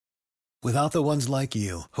Without the ones like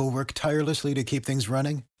you, who work tirelessly to keep things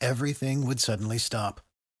running, everything would suddenly stop.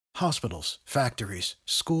 Hospitals, factories,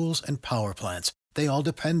 schools, and power plants, they all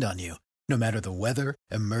depend on you. No matter the weather,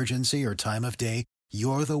 emergency, or time of day,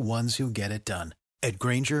 you're the ones who get it done. At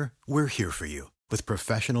Grainger, we're here for you with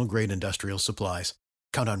professional-grade industrial supplies.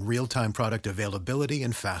 Count on real-time product availability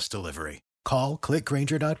and fast delivery. Call,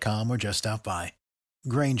 clickgrainger.com, or just stop by.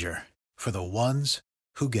 Grainger, for the ones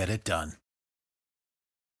who get it done.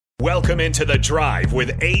 Welcome into The Drive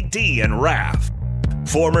with AD and Raf.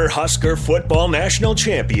 Former Husker football national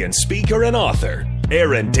champion, speaker, and author,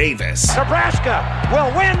 Aaron Davis. Nebraska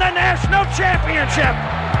will win the national championship.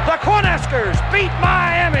 The Cornhuskers beat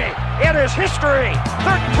Miami. It is history,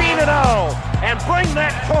 13-0, and bring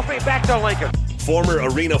that trophy back to Lincoln. Former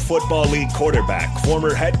Arena Football League quarterback,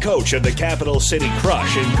 former head coach of the Capital City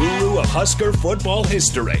Crush, and guru of Husker football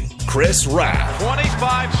history, Chris Raff.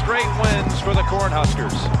 25 straight wins for the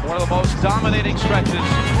Cornhuskers. One of the most dominating stretches in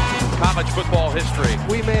college football history.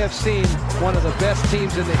 We may have seen one of the best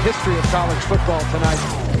teams in the history of college football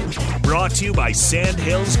tonight. Brought to you by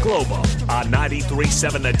Sandhills Global on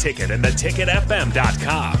 93.7 The Ticket and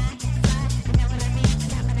theticketfm.com.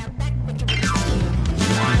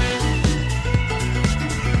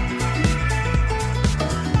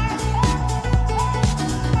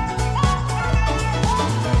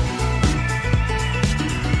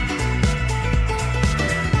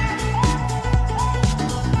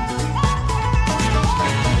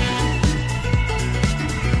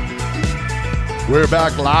 We're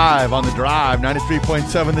back live on The Drive,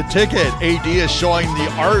 93.7 The Ticket. AD is showing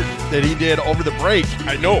the art that he did over the break.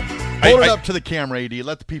 I know. Hold it up to the camera, AD.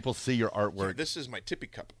 Let the people see your artwork. This is my tippy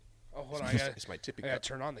cup. Oh, hold on. It's my tippy I gotta cup.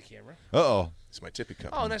 turn on the camera. Uh-oh. It's my tippy cup.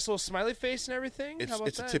 Oh, nice little smiley face and everything. How about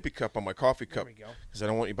It's that? a tippy cup on my coffee cup. There we go. Because I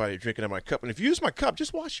don't want anybody drinking out of my cup. And if you use my cup,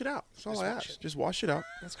 just wash it out. That's all I ask. Just wash it out.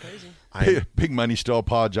 That's crazy. Big Money still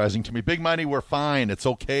apologizing to me. Big Money, we're fine. It's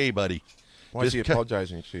okay, buddy. Why is he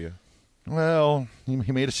apologizing to you? Well, he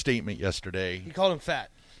made a statement yesterday. He called him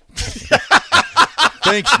fat.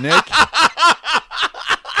 Thanks, Nick.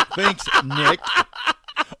 Thanks, Nick.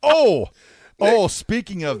 Oh,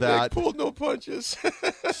 speaking of that. Nick pulled no punches.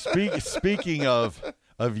 Speaking of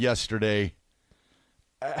yesterday,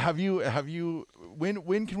 have you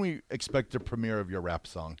when can we expect the premiere of your rap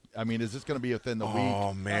song? I mean, is this going to be within the week?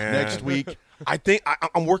 Oh man, next week? I think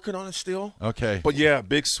I'm working on it still. Okay, but yeah,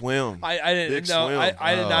 Big Swim. I didn't Big know. Swim.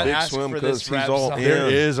 I did not Big ask Swim for this he's rap all song. in. There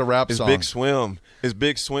is a rap song. It's Big Swim. It's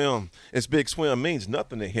Big Swim. It's Big Swim. It means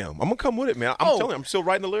nothing to him. I'm gonna come with it, man. I'm telling you, I'm still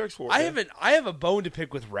writing the lyrics for it. I have a bone to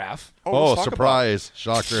pick with Raph. Oh, surprise!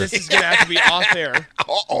 Shocker! This is gonna have to be off air.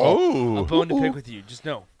 Oh, A bone to pick with you. Just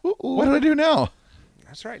know. What did I do now?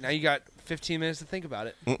 That's right. Now you got 15 minutes to think about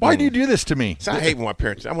it. Why do you do this to me? See, I hate when my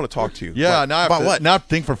parents. I want to talk to you. Yeah, now I about have to what? not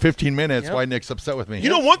think for 15 minutes. Yep. Why Nick's upset with me? You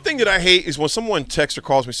know, one thing that I hate is when someone texts or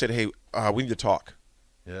calls me and said, "Hey, we need to talk.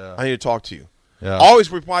 Yeah, I need to talk to you." yeah,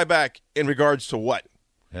 Always reply back in regards to what.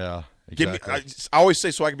 yeah. Give Exactly. me. I always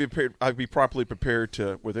say so I can be prepared. I can be properly prepared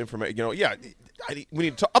with information. You know, yeah. We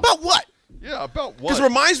need to talk about what. Yeah, about what? Because it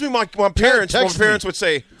reminds me of my parents. Text My parents me. would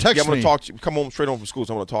say, Text "Yeah, I'm going me. to talk to you. Come home straight home from school.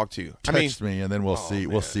 So I want to talk to you." Text me, and then we'll see. man.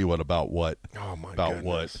 We'll see what about what. Oh my about goodness.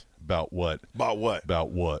 what? About what? About what? About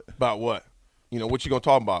what? About what? You know what you going to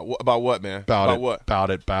talk about? About what, man? About it. what?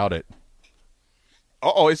 About it.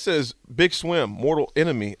 Oh, it says Big Swim, mortal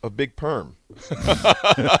enemy of Big Perm.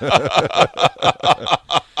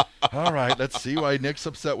 All right, let's see why Nick's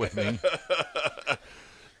upset with me.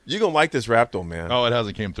 You're going to like this rap, though, man. Oh, it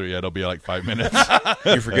hasn't came through yet. It'll be like 5 minutes.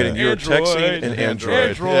 You're forgetting you're Android. texting and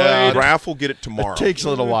Android. Yeah. Raph will get it tomorrow. It takes a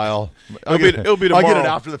little while. It'll be I'll get tomorrow. it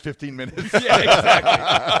after the 15 minutes. Yeah,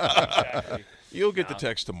 exactly. You'll get the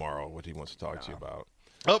text tomorrow what he wants to talk to you about.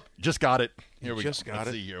 Oh, just got it. Here we just go. got Let's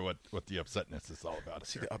it. see here what the upsetness is all about.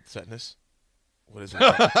 See the upsetness? What is it?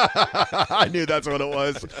 I knew that's what it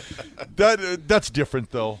was. That's different,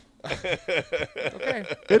 though. Okay.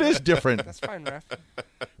 It is different. That's fine, Raph.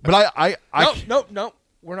 But I Nope.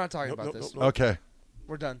 We're not talking about this. Okay.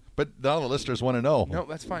 We're done. But now the listeners want to know. No,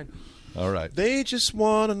 that's fine. All right. They just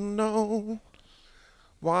want to know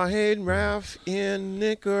why ain't Raph and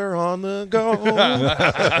Nick are on the go?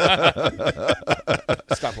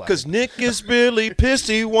 Stop laughing. Because Nick is really pissed.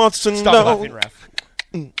 He wants to Stop know laughing,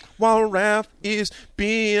 Raph. while Raph is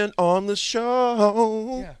being on the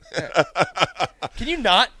show. Yeah. Can you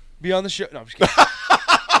not be on the show? No, I'm just kidding.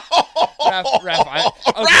 Raph,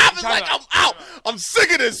 Raph is like, I'm out. I'm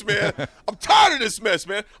sick of this, man. I'm tired of this mess,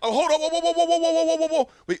 man. Oh, hold on, whoa.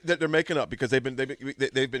 They're making up because they've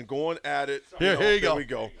been going at it. Here you go. There we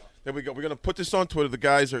go. There we go. We're going to put this on Twitter. The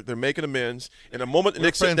guys they're making amends. And the moment the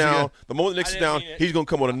Knicks sit friends down, again. he's going to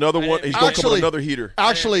come with another one. He's going to come with another heater.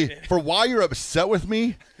 Actually, for why you're upset with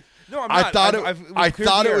me, No, I'm not. I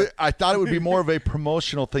thought it would be more of a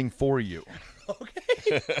promotional thing for you.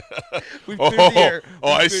 Okay. We've cleared the air.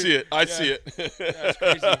 I see it. I see it. That's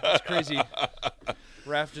crazy. That's crazy.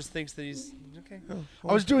 Raph just thinks that he's okay.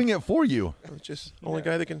 I was doing it for you. Just only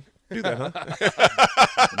guy that can do that, huh?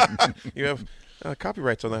 You have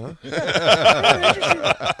copyrights on that,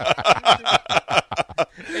 huh?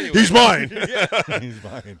 Anyway. He's mine. He's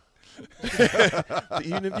mine. The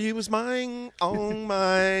interview was mine, on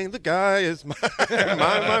mine. The guy is mine,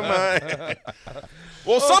 mine.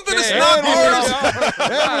 Well, something that's not ours.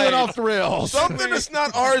 Everyone off the rails. Something that's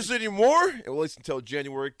not ours anymore. At least until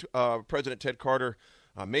January, President Ted Carter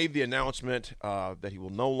made the announcement that he will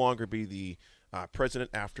no longer be the president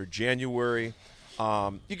after January.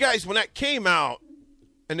 You guys, when that came out,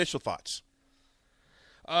 initial thoughts?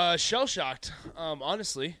 Shell-shocked,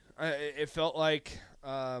 honestly. It felt like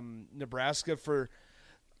Nebraska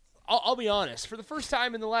I'll be honest, for the first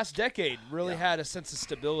time in the last decade, really had a sense of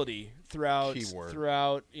stability throughout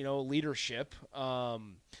leadership.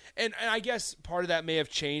 And I guess part of that may have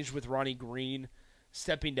changed with Ronnie Green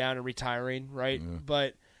stepping down and retiring, right? Yeah.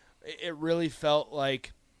 But it really felt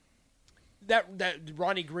like that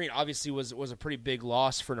Ronnie Green obviously was a pretty big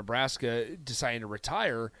loss for Nebraska deciding to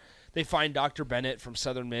retire. They find Dr. Bennett from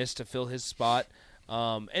Southern Miss to fill his spot.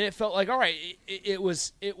 And it felt like, all right, it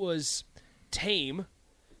was tame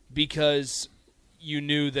because you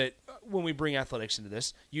knew that when we bring athletics into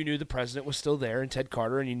this, you knew the president was still there and Ted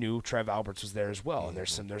Carter, and you knew Trev Alberts was there as well. And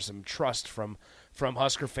there's some trust from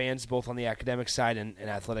Husker fans, both on the academic side and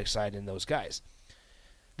athletic side, in those guys.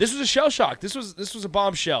 This was a shell shock. This was a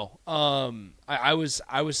bombshell. I was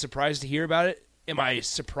surprised to hear about it. Am I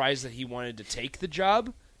surprised that he wanted to take the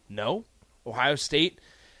job? No. Ohio State,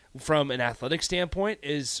 from an athletic standpoint,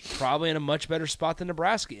 is probably in a much better spot than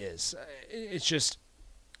Nebraska is. It's just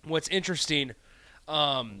what's interesting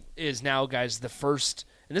is now, guys, the first,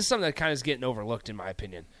 and this is something that kind of is getting overlooked in my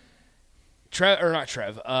opinion. Ted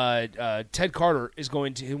Carter is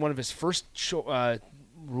going to, one of his first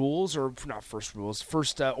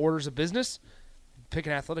orders of business, pick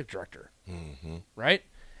an athletic director, right?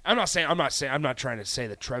 I'm not trying to say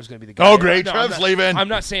that Trev's going to be the guy. Oh, great. Trev's leaving. I'm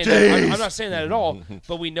not saying that. I'm not saying that at all.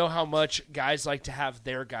 But we know how much guys like to have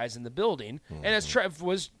their guys in the building. And as Trev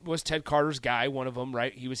was Ted Carter's guy, one of them,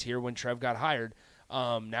 right? He was here when Trev got hired.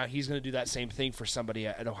 Now he's going to do that same thing for somebody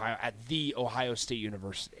at the Ohio State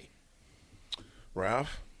University.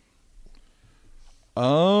 Ralph?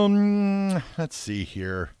 Let's see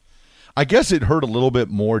here. I guess it hurt a little bit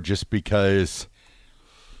more just because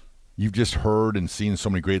you've just heard and seen so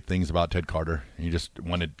many great things about Ted Carter, and you just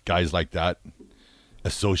wanted guys like that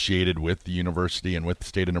associated with the university and with the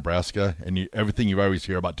state of Nebraska, and everything you always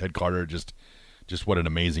hear about Ted Carter, just what an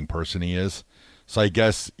amazing person he is. So I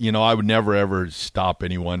guess, I would never, ever stop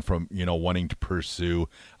anyone from, wanting to pursue.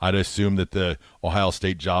 I'd assume that the Ohio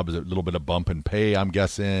State job is a little bit of bump in pay, I'm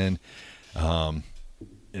guessing. And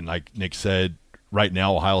like Nick said, right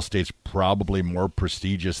now, Ohio State's probably more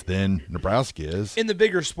prestigious than Nebraska is in the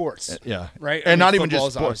bigger sports. Yeah, right. And not even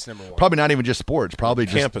just sports. Probably not even just sports. Probably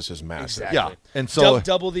just campus is massive. Exactly. Yeah, and so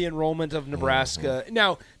double the enrollment of Nebraska.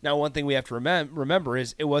 Now, one thing we have to remember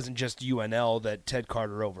is it wasn't just UNL that Ted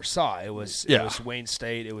Carter oversaw. It was Wayne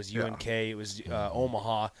State. It was UNK. It was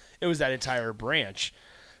Omaha. It was that entire branch.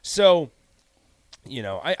 So,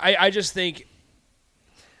 I just think.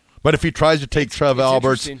 But if he tries to take Trev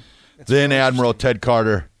Alberts, then Admiral Ted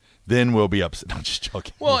Carter, then we'll be upset. I'm just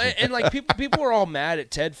joking. Well, and like people are all mad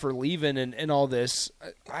at Ted for leaving and all this.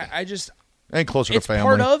 I just and closer to family. It's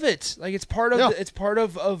part of it. Like it's part of it's part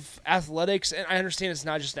of athletics, and I understand it's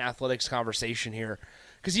not just an athletics conversation here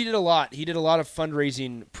because he did a lot. He did a lot of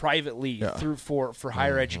fundraising privately for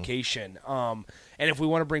higher education. And if we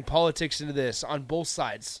want to bring politics into this on both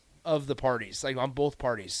sides of the parties, like on both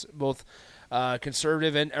parties, both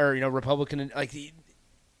conservative and Republican, and like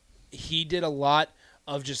he did a lot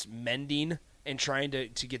of just mending and trying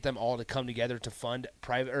to get them all to come together to fund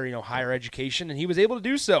private or higher education, and he was able to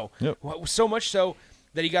do so. Yep. So much so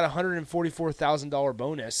that he got a $144,000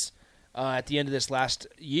 bonus at the end of this last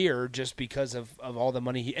year just because of all the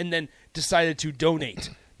money and then decided to donate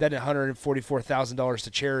that $144,000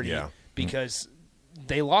 to charity because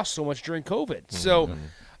they lost so much during COVID. So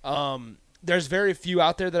there's very few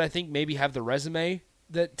out there that I think maybe have the resume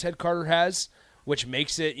that Ted Carter has, which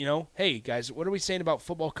makes it, hey, guys, what are we saying about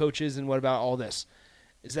football coaches and what about all this?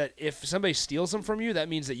 Is that if somebody steals them from you, that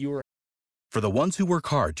means that you were. For the ones who work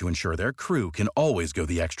hard to ensure their crew can always go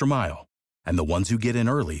the extra mile, and the ones who get in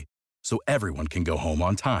early so everyone can go home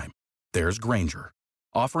on time. There's Grainger,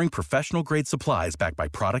 offering professional-grade supplies backed by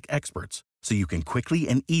product experts so you can quickly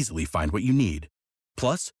and easily find what you need.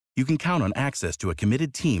 Plus, you can count on access to a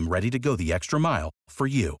committed team ready to go the extra mile for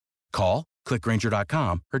you. Call, click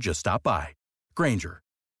Grainger.com, or just stop by. Grainger,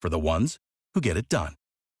 for the ones who get it done.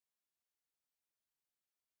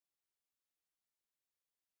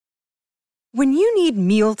 When you need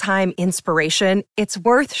mealtime inspiration, it's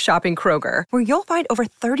worth shopping Kroger, where you'll find over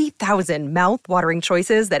 30,000 mouth-watering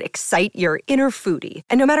choices that excite your inner foodie.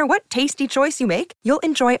 And no matter what tasty choice you make, you'll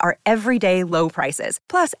enjoy our everyday low prices,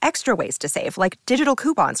 plus extra ways to save, like digital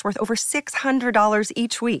coupons worth over $600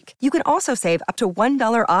 each week. You can also save up to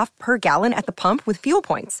 $1 off per gallon at the pump with fuel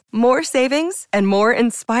points. More savings and more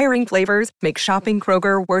inspiring flavors make shopping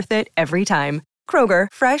Kroger worth it every time. Kroger,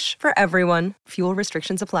 fresh for everyone. Fuel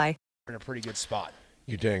restrictions apply. In a pretty good spot.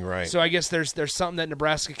 You're dang right. So I guess there's something that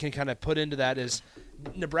Nebraska can kind of put into that is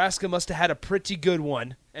Nebraska must have had a pretty good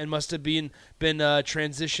one and must have been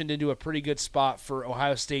transitioned into a pretty good spot for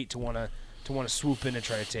Ohio State to want to swoop in and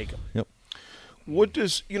try to take them. Yep. What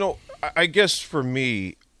does I guess for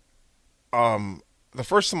me, the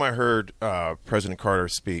first time I heard President Carter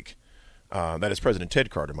speak. That is President Ted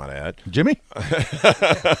Carter, might I add. Jimmy? It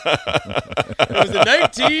was in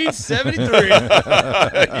 1973.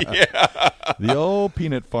 Yeah. The old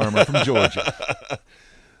peanut farmer from Georgia.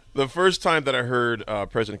 The first time that I heard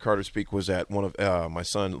President Carter speak was at one of my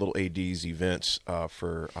son, little AD's events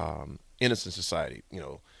for Innocent Society,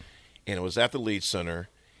 and it was at the Leeds Center,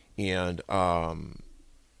 and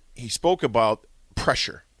he spoke about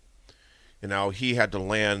pressure. And now he had to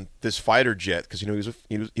land this fighter jet because he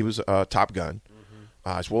was a Top Gun,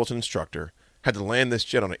 as well as an instructor. Had to land this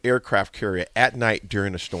jet on an aircraft carrier at night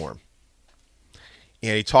during a storm.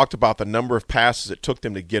 And he talked about the number of passes it took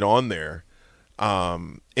them to get on there,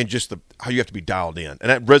 and just how you have to be dialed in. And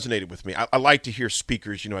that resonated with me. I like to hear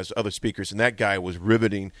speakers, as other speakers, and that guy was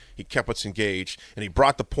riveting. He kept us engaged, and he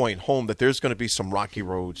brought the point home that there's going to be some rocky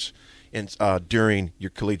roads during your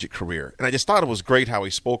collegiate career. And I just thought it was great how he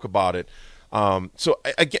spoke about it. So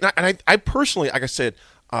again, I personally, like I said,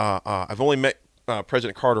 I've only met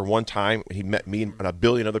President Carter one time. He met me and a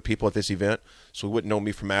billion other people at this event, so he wouldn't know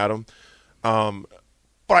me from Adam.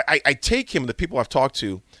 But I take him, the people I've talked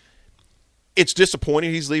to, it's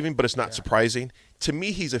disappointing he's leaving, but it's not surprising. To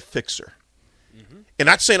me, he's a fixer. And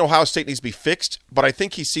not saying Ohio State needs to be fixed, but I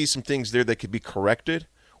think he sees some things there that could be corrected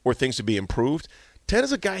or things to be improved. Ted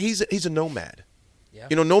is a guy, he's a nomad. Yeah.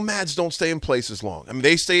 Nomads don't stay in place as long. I mean,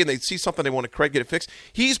 they stay and they see something they want to correct, get it fixed.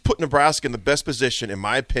 He's put Nebraska in the best position, in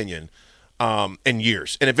my opinion, in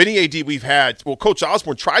years. And if any AD we've had, well, Coach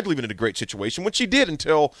Osborne tried to leave it in a great situation, which he did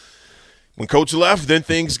until when Coach left, then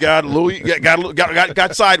things got a little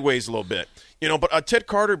got sideways a little bit. But Ted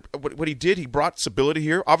Carter, what he did, he brought stability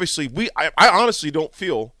here. Obviously, I honestly don't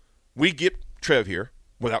feel we get Trev here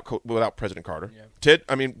without President Carter. Yeah. Ted,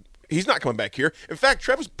 I mean, he's not coming back here. In fact,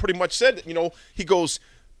 Trevor's pretty much said, he goes,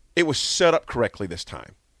 it was set up correctly this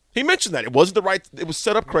time. He mentioned that. It was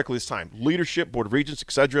set up correctly this time. Leadership, Board of Regents,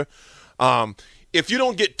 etc. If you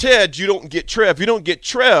don't get Ted, you don't get Trev. If you don't get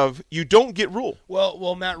Trev, you don't get Rule.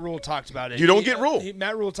 Well, Matt Rule talked about it. You don't get Rule.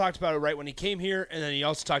 Matt Rule talked about it right when he came here, and then he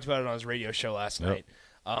also talked about it on his radio show last night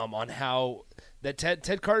on how that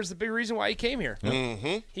Ted Carter's the big reason why he came here.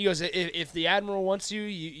 Mm-hmm. He goes, if the Admiral wants you,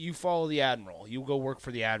 you follow the Admiral. You go work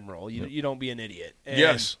for the Admiral. You don't be an idiot. And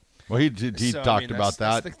yes. Well, he talked about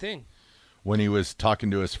that that's the thing. When he was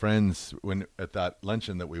talking to his friends at that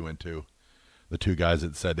luncheon that we went to. The two guys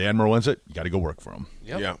that said the Admiral wants it, you got to go work for him.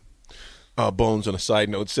 Yep. Yeah. Bones on a side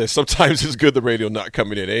note says sometimes it's good the radio not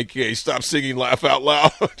coming in. AKA stop singing, laugh out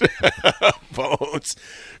loud. Bones.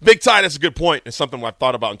 Big Ty, that's a good point. It's something I've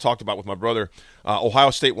thought about and talked about with my brother. Ohio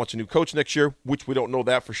State wants a new coach next year, which we don't know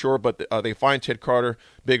that for sure, but they find Ted Carter,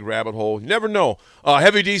 big rabbit hole. You never know.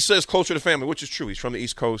 Heavy D says closer to family, which is true. He's from the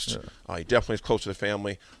East Coast. Yeah. He definitely is close to the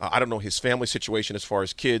family. I don't know his family situation as far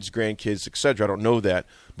as kids, grandkids, etc. I don't know that,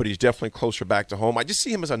 but he's definitely closer back to home. I just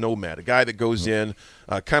see him as a nomad, a guy that goes in,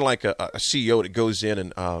 kind of like a CEO that goes in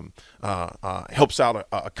and helps out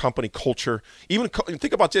a company culture. Even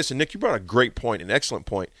think about this, and Nick, you brought a great point, an excellent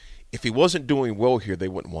point. If he wasn't doing well here, they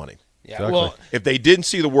wouldn't want him. Yeah, exactly. well, if they didn't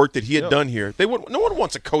see the work that he had done here, they would. No one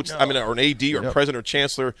wants a coach, or an AD, or a president or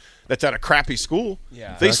chancellor that's at a crappy school.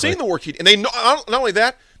 Yeah, they've seen the work and they know. Not only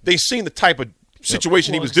that, they've seen the type of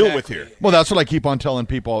situation he was dealing with here. Well, that's what I keep on telling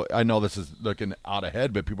people. I know this is looking out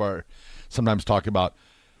ahead, but people are sometimes talking about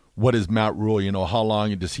what is Matt Rule, how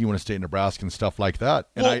long does he want to stay in Nebraska and stuff like that.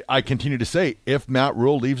 And I continue to say, if Matt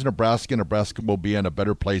Rule leaves Nebraska will be in a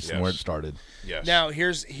better place than where it started. Yes. Now,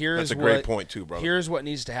 here's that's a great point too, brother. Here's what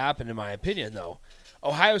needs to happen, in my opinion, though.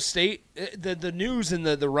 Ohio State, the news and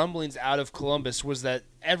the rumblings out of Columbus was that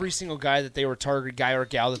every single guy that they were guy or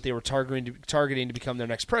gal that they were targeting to become their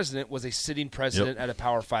next president was a sitting president at a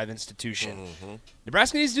Power 5 institution. Mm-hmm.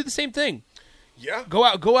 Nebraska needs to do the same thing. Yeah. Go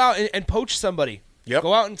out and poach somebody. Yep.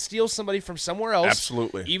 Go out and steal somebody from somewhere else.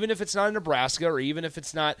 Absolutely. Even if it's not in Nebraska or even if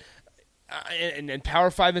it's not in Power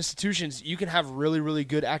 5 institutions, you can have really, really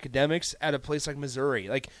good academics at a place like Missouri.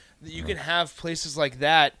 Like, you can have places like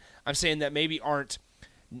that, I'm saying, that maybe aren't,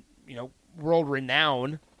 world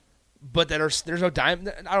renowned, but there's no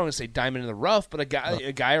diamond. I don't want to say diamond in the rough, but a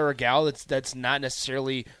guy or a gal that's not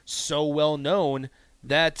necessarily so well known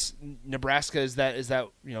that Nebraska is that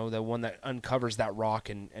the one that uncovers that rock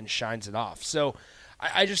and shines it off. So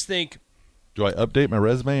I just think. Do I update my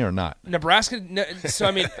resume or not? Nebraska. So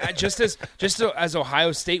I mean, just as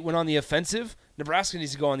Ohio State went on the offensive, Nebraska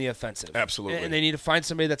needs to go on the offensive. Absolutely, and they need to find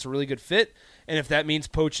somebody that's a really good fit. And if that means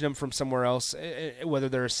poaching them from somewhere else, whether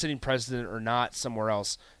they're a sitting president or not somewhere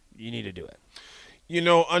else, you need to do it.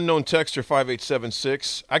 Unknown texter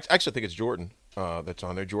 5876. Actually, I think it's Jordan that's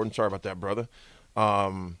on there. Jordan, sorry about that, brother.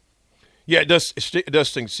 It does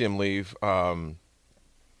sting to see him leave.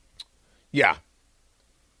 Yeah.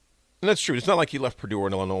 And that's true. It's not like he left Purdue or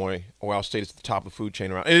Illinois. Ohio State is at the top of the food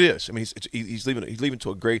chain around. And it is. I mean, he's leaving to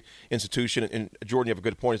a great institution. And Jordan, you have a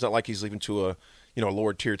good point. It's not like he's leaving to a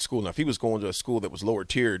lower tiered school. Now, if he was going to a school that was lower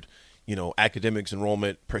tiered, academics,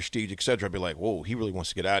 enrollment, prestige, etc., I'd be like, whoa, he really wants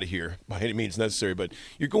to get out of here by any means necessary. But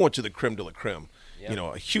you're going to the creme de la creme.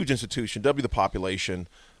 Yep. A huge institution, double the population.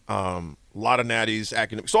 A lot of natties,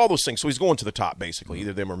 academics, so all those things. So he's going to the top, basically,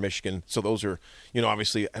 either them or Michigan. So those are,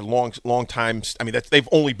 obviously a long time. I mean, they've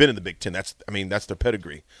only been in the Big Ten. That's their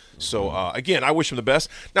pedigree. So again, I wish him the best.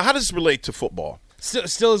 Now, how does this relate to football?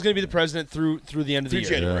 Still is going to be the president through the end of the year.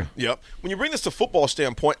 January. Yeah. Yep. When you bring this to football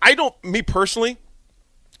standpoint, me personally,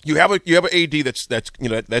 you have an AD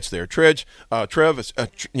that's there. Trev,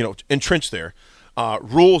 entrenched there.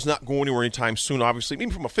 Rule's not going anywhere anytime soon, obviously.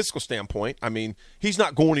 Even from a fiscal standpoint, I mean, he's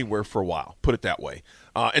not going anywhere for a while, put it that way.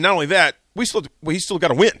 And not only that, he's still got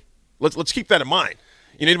to win. Let's keep that in mind.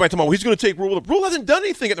 Anybody talking about, he's going to take Rule. Rule hasn't done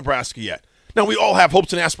anything at Nebraska yet. Now, we all have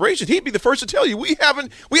hopes and aspirations. He'd be the first to tell you, we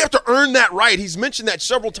have to earn that right. He's mentioned that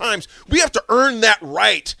several times. We have to earn that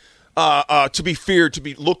right to be feared, to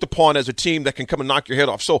be looked upon as a team that can come and knock your head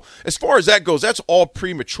off. So as far as that goes, that's all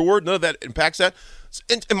premature. None of that impacts that.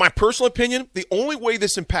 In my personal opinion, the only way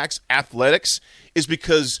this impacts athletics is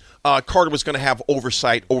because Carter was going to have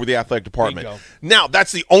oversight over the athletic department. Now,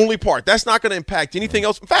 that's the only part. That's not going to impact anything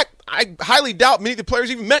else. In fact, I highly doubt many of the players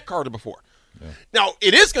even met Carter before. Yeah. Now,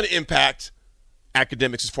 it is going to impact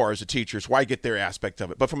academics as far as the teachers, why get their aspect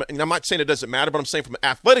of it. But and I'm not saying it doesn't matter, but I'm saying from an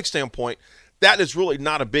athletic standpoint, that is really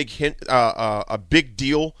not a big big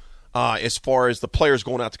deal as far as the players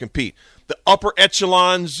going out to compete. The upper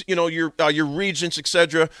echelons, your regents,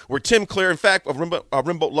 etc., where Tim Clare, in fact, of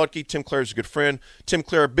Rimboat Lucky, Tim Clare is a good friend. Tim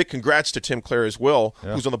Clare, big congrats to Tim Clare as well,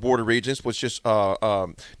 who's on the board of regents, was just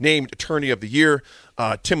named Attorney of the Year.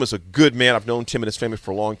 Tim is a good man. I've known Tim and his family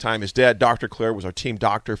for a long time. His dad, Dr. Clare, was our team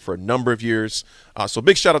doctor for a number of years. So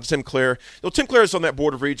big shout out to Tim Clare. Tim Clare is on that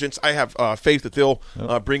board of regents. I have faith that they'll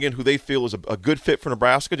bring in who they feel is a good fit for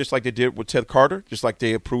Nebraska, just like they did with Ted Carter, just like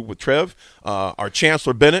they approved with Trev, our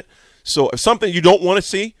Chancellor Bennett. So if something you don't want to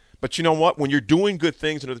see, but you know what? When you're doing good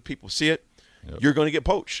things and other people see it, you're going to get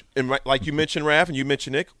poached. And like you mentioned, Raph, and you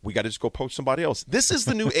mentioned Nick, we got to just go poach somebody else. This is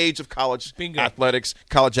the new age of college athletics,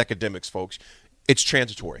 college academics, folks. It's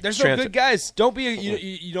transitory. There's no good guys. Don't be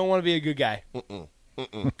you don't want to be a good guy.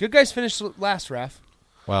 Good guys finish last, Raph.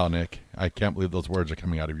 Wow, Nick, I can't believe those words are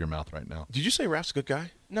coming out of your mouth right now. Did you say Raph's a good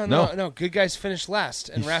guy? No. Good guys finish last,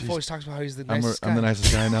 and Raph always talks about how he's the nicest guy. I'm the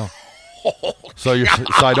nicest guy I know. So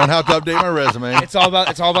I don't have to update my resume. It's all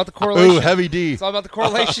about the correlation. Ooh, heavy D. It's all about the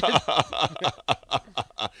correlation.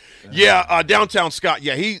 Downtown Scott.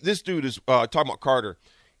 Yeah, this dude is talking about Carter.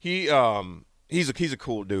 He's a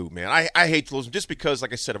cool dude, man. I hate to lose him just because,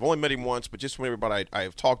 like I said, I've only met him once, but just from everybody I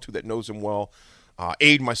have talked to that knows him well.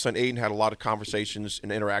 Aiden, my son Aiden, had a lot of conversations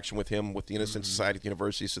and interaction with him with the Innocent Society at the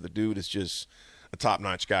university. So the dude is just a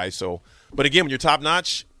top-notch guy. So, but again, when you're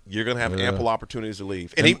top-notch, you're going to have ample opportunities to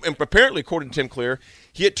leave. And apparently, according to Tim Clare,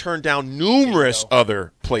 he had turned down numerous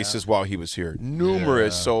other places while he was here.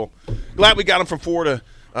 Numerous. Yeah. So glad we got him from 4 to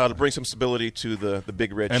bring some stability to the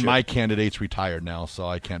big red ship. My candidate's retired now, so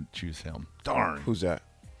I can't choose him. Darn. Who's that?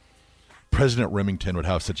 President Remington would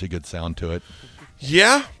have such a good sound to it.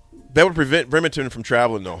 Yeah. That would prevent Remington from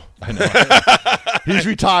traveling, though. I know. He's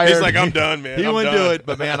retired. He's like, I'm done, man. He wouldn't do it.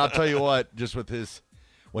 But, man, I'll tell you what, just with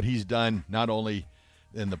what he's done, not only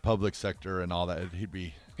in the public sector and all that, he'd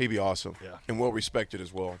be He'd be awesome. Yeah. And well-respected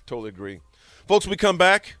as well. Totally agree. Folks, we come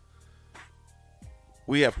back.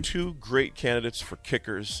 We have 2 great candidates for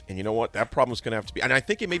kickers, and you know what? That problem is going to have to be – and I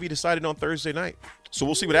think it may be decided on Thursday night. So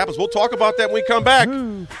we'll see what happens. We'll talk about that when we come back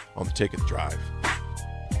on the Take It Drive.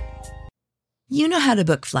 You know how to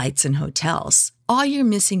book flights and hotels. All you're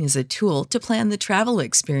missing is a tool to plan the travel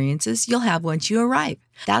experiences you'll have once you arrive.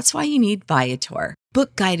 That's why you need Viator.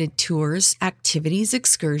 Book guided tours, activities,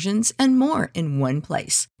 excursions, and more in one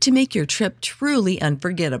place to make your trip truly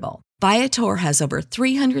unforgettable. Viator has over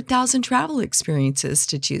 300,000 travel experiences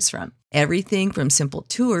to choose from. Everything from simple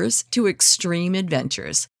tours to extreme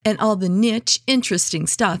adventures and all the niche, interesting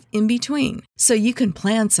stuff in between. So you can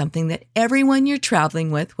plan something that everyone you're traveling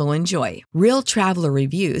with will enjoy. Real traveler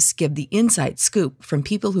reviews give the inside scoop from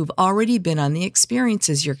people who've already been on the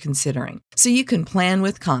experiences you're considering. So you can plan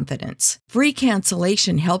with confidence. Free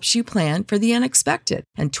cancellation helps you plan for the unexpected.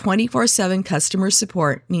 And 24/7 customer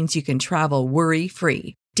support means you can travel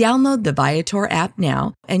worry-free. Download the Viator app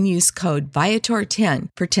now and use code Viator10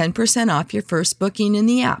 for 10% off your first booking in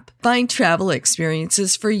the app. Find travel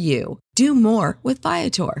experiences for you. Do more with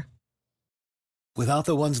Viator. Without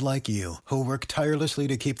the ones like you, who work tirelessly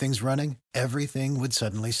to keep things running, everything would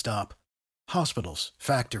suddenly stop. Hospitals,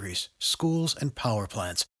 factories, schools, and power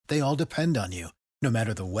plants, they all depend on you. No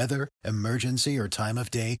matter the weather, emergency, or time of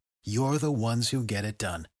day, you're the ones who get it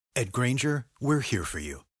done. At Grainger, we're here for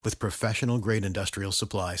you. With professional-grade industrial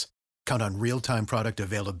supplies, count on real-time product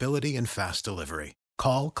availability and fast delivery.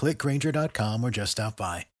 Call, click Grainger.com, or just stop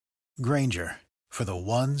by. Grainger, for the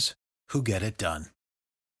ones who get it done.